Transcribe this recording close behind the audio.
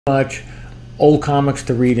Much old comics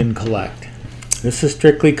to read and collect. This is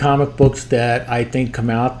strictly comic books that I think come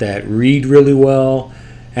out that read really well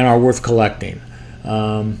and are worth collecting.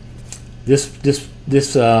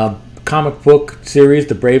 This comic book series,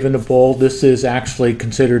 The Brave and the Bold, this is actually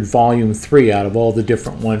considered volume 3 out of all the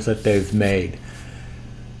different ones that they've made.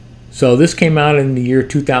 So this came out in the year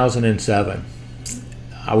 2007.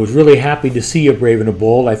 I was really happy to see A Brave and the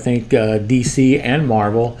Bold. I think DC and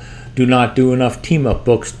Marvel do not do enough team-up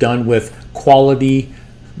books done with quality,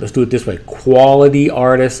 let's do it this way, quality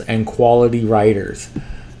artists and quality writers,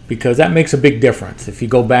 because that makes a big difference. If you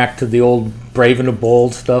go back to the old Brave and the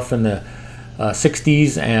Bold stuff in the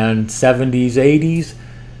 60s and 70s, 80s,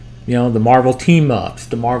 you know, the Marvel team-ups,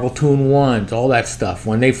 the Marvel Toon Ones, all that stuff,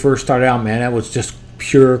 when they first started out, man, that was just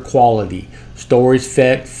pure quality. Stories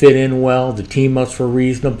fit in well, the team-ups were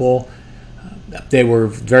reasonable, they were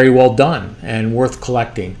very well done and worth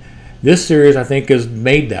collecting. This series, I think, is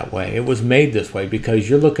made that way. It was made this way because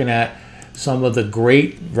you're looking at some of the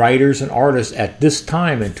great writers and artists at this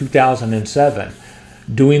time in 2007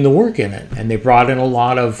 doing the work in it. And they brought in a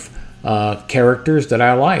lot of characters that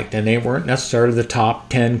I liked. And they weren't necessarily the top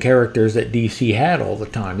 10 characters that DC had all the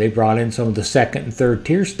time. They brought in some of the second and third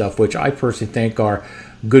tier stuff, which I personally think are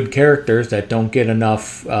good characters that don't get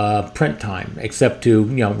enough print time, except to,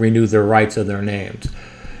 you know, renew their rights of their names.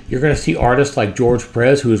 You're going to see artists like George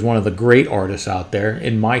Perez, who is one of the great artists out there,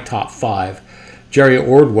 in my top 5. Jerry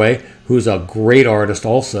Ordway, who's a great artist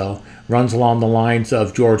also, runs along the lines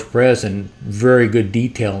of George Perez and very good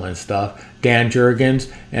detail and stuff. Dan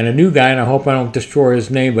Jurgens, and a new guy, and I hope I don't destroy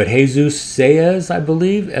his name, but Jesus Saiz, I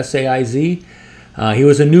believe, S-A-I-Z. He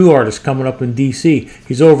was a new artist coming up in DC.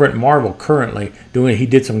 He's over at Marvel currently he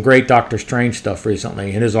did some great Doctor Strange stuff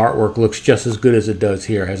recently, and his artwork looks just as good as it does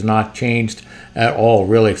here. Has not changed at all,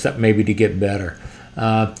 really, except maybe to get better.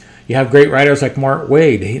 You have great writers like Mark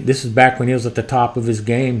Waid. This is back when he was at the top of his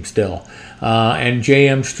game still. And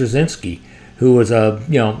J.M. Straczynski, who was a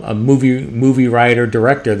movie writer,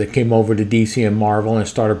 director that came over to DC and Marvel and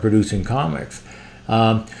started producing comics.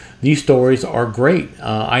 These stories are great.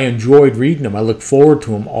 I enjoyed reading them. I look forward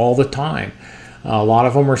to them all the time. A lot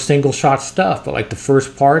of them are single shot stuff, but like the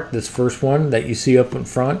first part, this first one that you see up in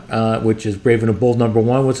front, which is Brave and the Bold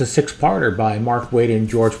 #1, was a 6-parter by Mark Waid and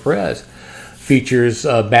George Perez. Features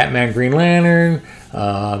Batman, Green Lantern,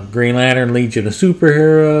 Legion of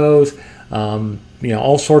Superheroes,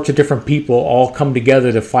 all sorts of different people all come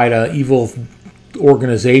together to fight an evil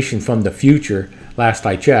organization from the future, last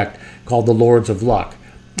I checked, called the Lords of Luck.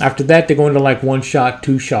 After that, they go into like one-shot,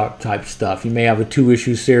 two-shot type stuff. You may have a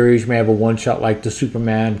 2-issue series, you may have a one-shot like the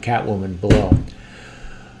Superman, Catwoman below.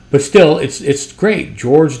 But still, it's great.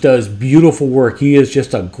 George does beautiful work. He is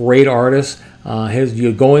just a great artist.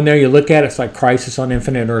 You go in there, you look at it, it's like Crisis on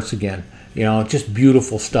Infinite Earths again. You know, just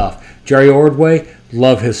beautiful stuff. Jerry Ordway,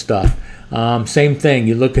 love his stuff. Same thing.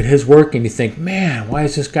 You look at his work and you think, man, why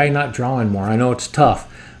is this guy not drawing more? I know it's tough,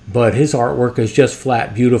 but his artwork is just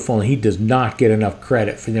flat beautiful, and he does not get enough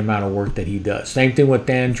credit for the amount of work that he does. Same thing with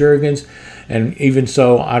Dan Jurgens, and even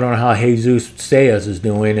so, I don't know how Jesus Saiz is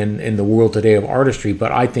doing in the world today of artistry,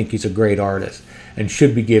 but I think he's a great artist and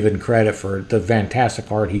should be given credit for the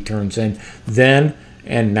fantastic art he turns in then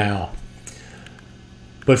and now.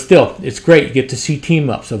 But still, it's great. You get to see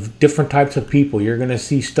team-ups of different types of people. You're going to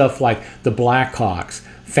see stuff like the Blackhawks,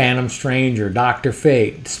 Phantom Stranger, Dr.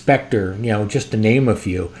 Fate, Spectre, just to name a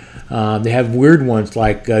few. They have weird ones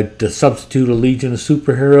like the substitute of Legion of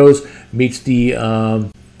Superheroes meets the,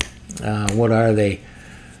 what are they?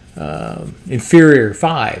 Inferior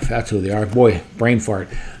 5. That's who they are. Boy, brain fart.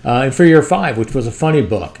 Inferior 5, which was a funny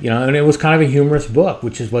book, and it was kind of a humorous book,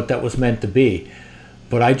 which is what that was meant to be.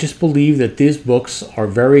 But I just believe that these books are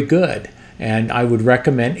very good, and I would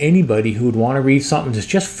recommend anybody who would want to read something that's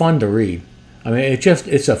just fun to read. I mean,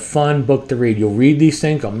 it's a fun book to read. You'll read these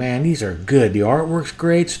things, go, man, these are good. The artwork's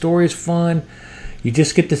great, story's fun. You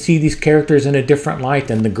just get to see these characters in a different light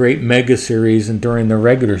than the great mega series and during the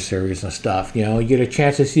regular series and stuff. You get a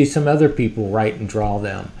chance to see some other people write and draw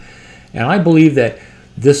them. And I believe that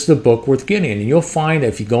this is a book worth getting. And you'll find that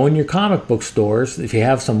if you go in your comic book stores, if you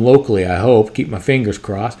have some locally, I hope, keep my fingers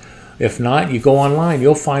crossed. If not, you go online,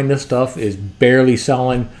 you'll find this stuff is barely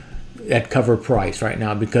selling at cover price right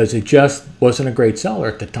now because it just wasn't a great seller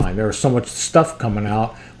at the time. There was so much stuff coming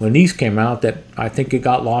out when these came out that I think it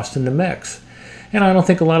got lost in the mix. And I don't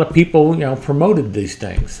think a lot of people, promoted these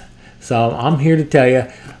things. So I'm here to tell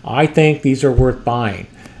you, I think these are worth buying.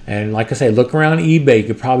 And like I say, look around eBay. You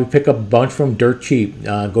could probably pick up a bunch from dirt cheap.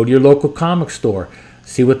 Go to your local comic store.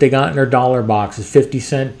 See what they got in their dollar boxes,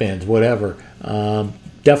 50-cent bins, whatever.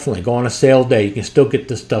 definitely go on a sale day. You can still get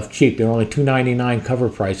this stuff cheap. They're only $2.99 cover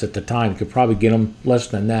price at the time. You could probably get them less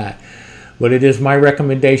than that. But it is my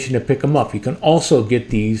recommendation to pick them up. You can also get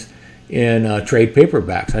these in trade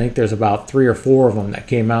paperbacks. I think there's about 3 or 4 of them that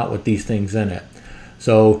came out with these things in it.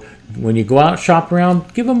 So when you go out and shop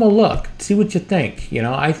around, give them a look. See what you think. You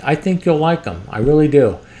know, I think you'll like them. I really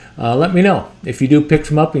do. Let me know. If you do pick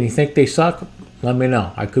them up and you think they suck, let me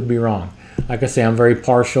know. I could be wrong. Like I say, I'm very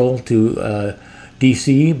partial to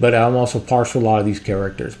DC, but I'm also partial to a lot of these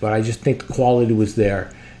characters. But I just think the quality was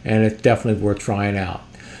there, and it's definitely worth trying out.